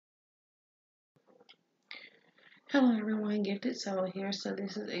Hello everyone, Gifted Soul here. So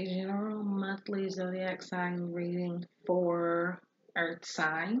this is a general monthly zodiac sign reading for Earth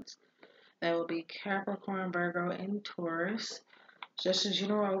signs. That will be Capricorn, Virgo, and Taurus. Just a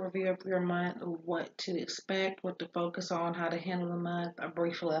general overview of your month, what to expect, what to focus on, how to handle the month, a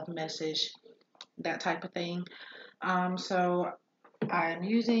brief love message, that type of thing. So I'm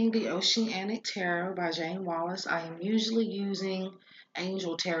using the Oceanic Tarot by Jane Wallace. I am usually using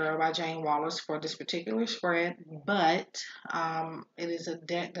Angel Tarot by Jane Wallace for this particular spread, but it is a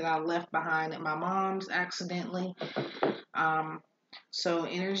deck that I left behind at my mom's accidentally. Um, so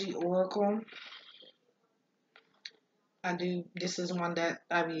Energy Oracle, this is one that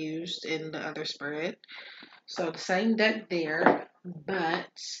I've used in the other spread. So the same deck there, but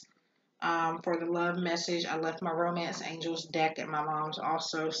for the love message, I left my Romance Angels deck at my mom's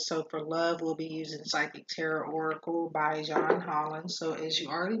also. So for love, we'll be using Psychic Tarot Oracle by John Holland. So as you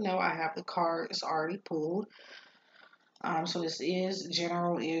already know, I have the cards already pulled. So this is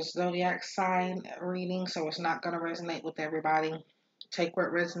zodiac sign reading, so it's not going to resonate with everybody. Take what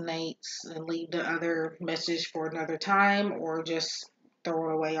resonates and leave the other message for another time, or just throw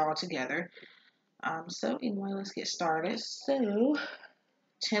it away altogether. So anyway, let's get started. So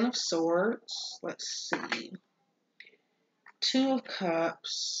Ten of Swords. Let's see. Two of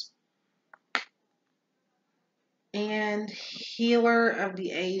Cups. And Healer of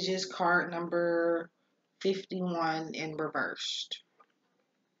the Ages, card number 51 in reversed.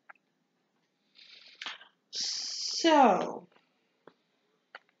 So,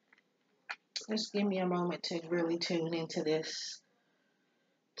 just give me a moment to really tune into this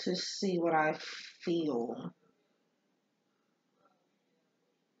to see what I feel.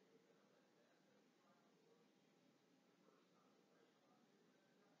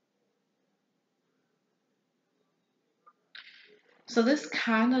 So this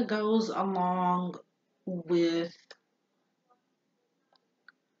kind of goes along with,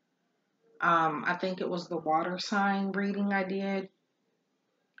 I think it was the water sign reading I did.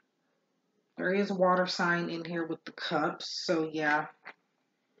 There is a water sign in here with the cups, so yeah.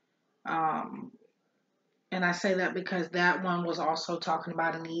 Um, and I say that because that one was also talking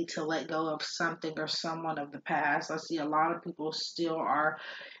about a need to let go of something or someone of the past. I see a lot of people still are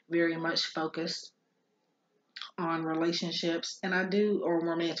very much focused on relationships, and I do, or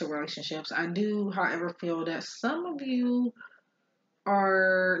romantic relationships. I do, however, feel that some of you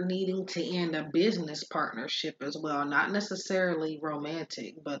are needing to end a business partnership as well. Not necessarily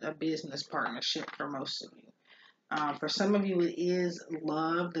romantic, but a business partnership for most of you. For some of you, it is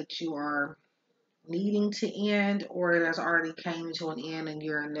love that you are needing to end, or it has already came to an end and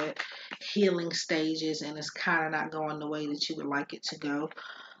you're in the healing stages and it's kind of not going the way that you would like it to go.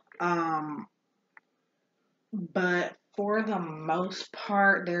 But for the most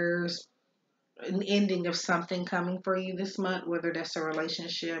part, there's an ending of something coming for you this month, whether that's a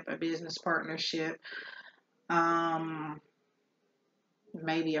relationship, a business partnership, um,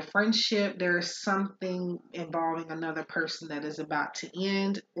 maybe a friendship. There's something involving another person that is about to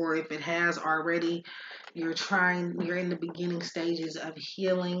end, or if it has already, you're in the beginning stages of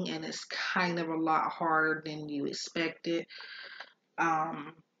healing, and it's kind of a lot harder than you expected.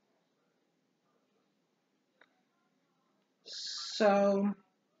 Um, so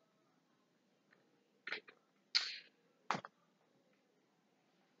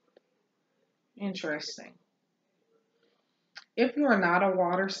interesting. If you're not a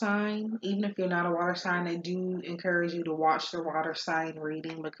water sign, even if you're not a water sign, I do encourage you to watch the water sign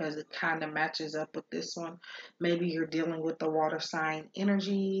reading because it kind of matches up with this one. Maybe you're dealing with the water sign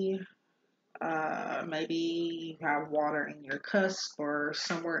energy. Maybe you have water in your cusp or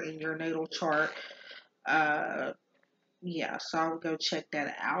somewhere in your natal chart. Uh, yeah, so I'll go check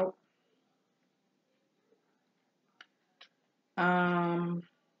that out. Um,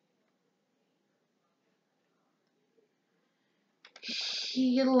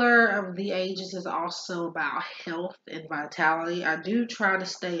 Healer of the Ages is also about health and vitality. I do try to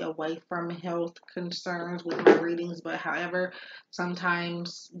stay away from health concerns with my readings, but however,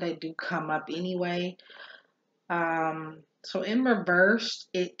 sometimes they do come up anyway. So in reverse,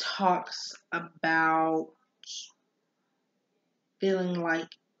 it talks about feeling like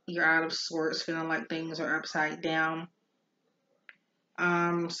you're out of sorts, feeling like things are upside down.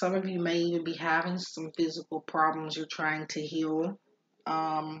 Some of you may even be having some physical problems you're trying to heal.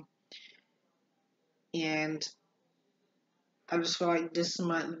 Um, and I just feel like this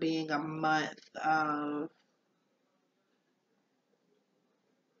month being a month of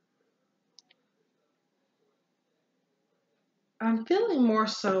I'm feeling more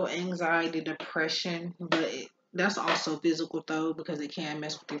so anxiety, depression, but that's also physical though because it can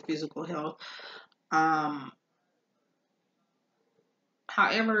mess with your physical health. Um,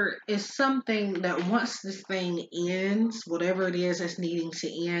 However, it's something that once this thing ends, whatever it is that's needing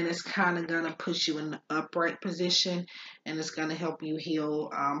to end, it's kind of going to put you in the upright position, and it's going to help you heal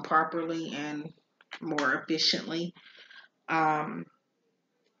properly and more efficiently. Um,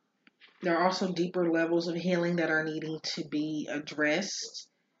 there are also deeper levels of healing that are needing to be addressed.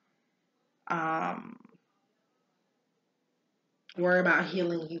 Um, worry about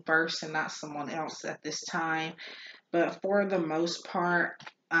healing you first and not someone else at this time. But for the most part,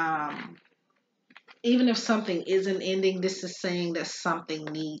 even if something isn't ending, this is saying that something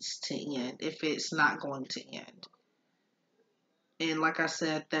needs to end if it's not going to end. And like I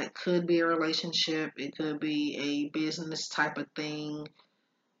said, that could be a relationship, it could be a business type of thing.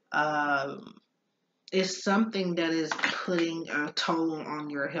 Um, it's something that is putting a toll on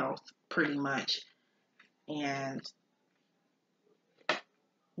your health, pretty much. And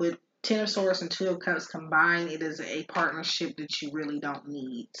with Ten of Swords and Two of Cups combined, it is a partnership that you really don't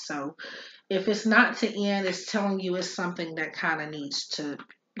need. So if it's not to end, it's telling you it's something that kind of needs to,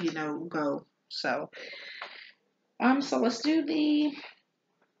 go. So let's do the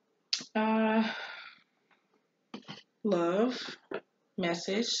uh, love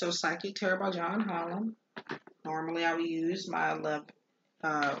message. So Psychic Tarot by John Holland. Normally I would use my love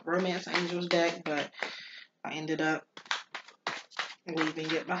romance angels deck, but I ended up leaving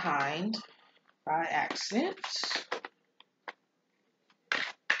it behind by accident.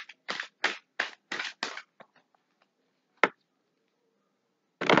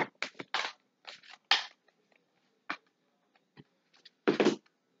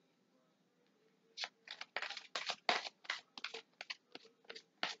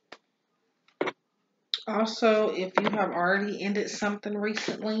 Also, if you have already ended something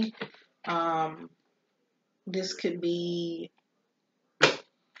recently, um, this could be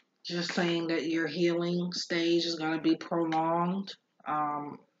just saying that your healing stage is going to be prolonged.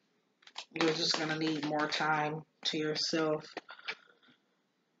 Um, you're just going to need more time to yourself,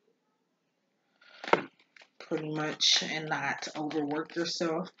 pretty much, and not overwork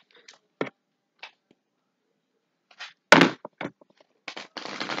yourself.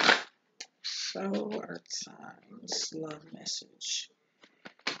 So, Earth signs, love message.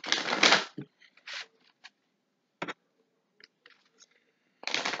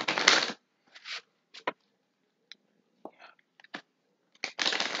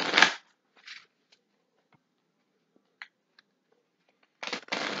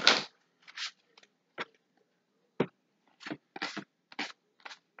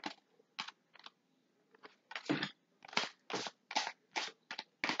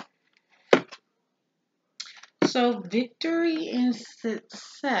 So, victory and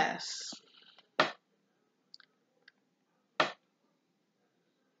success.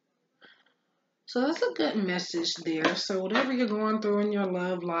 So that's a good message there. So whatever you're going through in your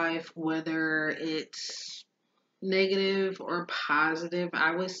love life, whether it's negative or positive,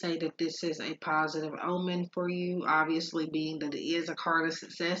 I would say that this is a positive omen for you, obviously being that it is a card of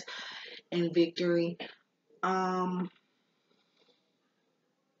success and victory. Um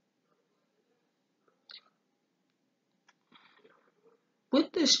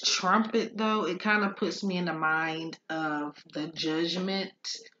with this trumpet though, it kind of puts me in the mind of the judgment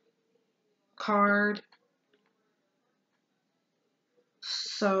card.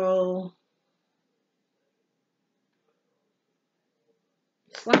 So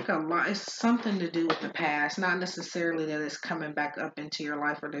it's like a lot. It's something to do with the past. Not necessarily that it's coming back up into your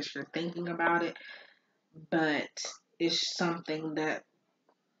life or that you're thinking about it, but it's something that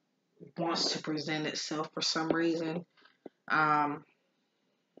wants to present itself for some reason. Um,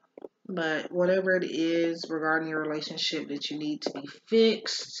 but whatever it is regarding your relationship that you need to be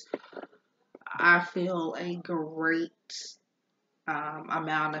fixed, I feel a great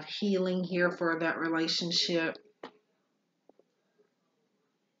amount of healing here for that relationship.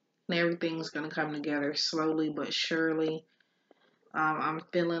 And everything's going to come together slowly but surely. I'm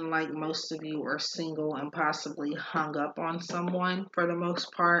feeling like most of you are single and possibly hung up on someone for the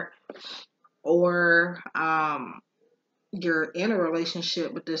most part. Or you're in a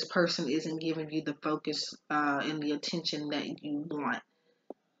relationship, but this person isn't giving you the focus and the attention that you want.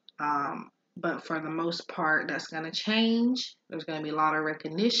 But for the most part, that's going to change. There's going to be a lot of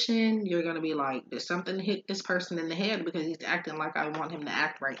recognition. You're going to be like, did something hit this person in the head because he's acting like I want him to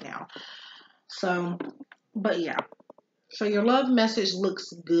act right now. So, but yeah. So your love message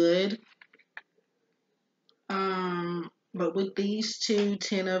looks good. But with these two,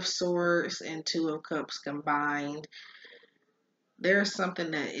 Ten of Swords and Two of Cups combined, there's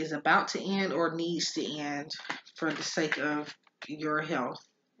something that is about to end or needs to end for the sake of your health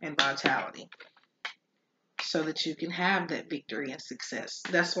and vitality. so that you can have that victory and success.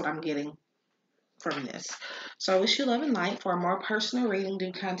 That's what I'm getting from this. So I wish you love and light. For a more personal reading,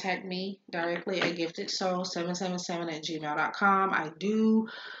 do contact me directly at giftedsoul777 at gmail.com. I do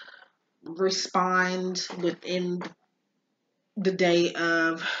respond within the day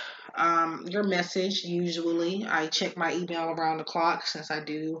of your message. Usually I check my email around the clock since I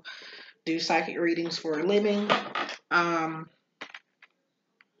do psychic readings for a living.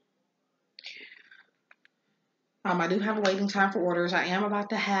 I do have a waiting time for orders. I am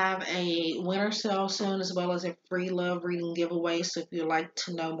about to have a winter sale soon, as well as a free love reading giveaway. So if you'd like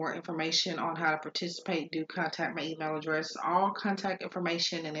to know more information on how to participate, do contact my email address. All contact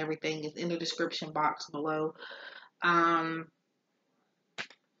information and everything is in the description box below. Um,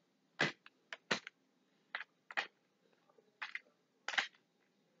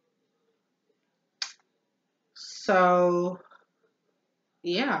 so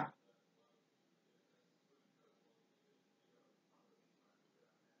yeah.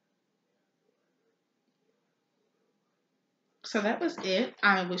 So that was it.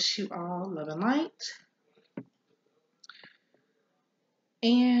 I wish you all love and light.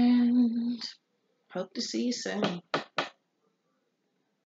 And hope to see you soon.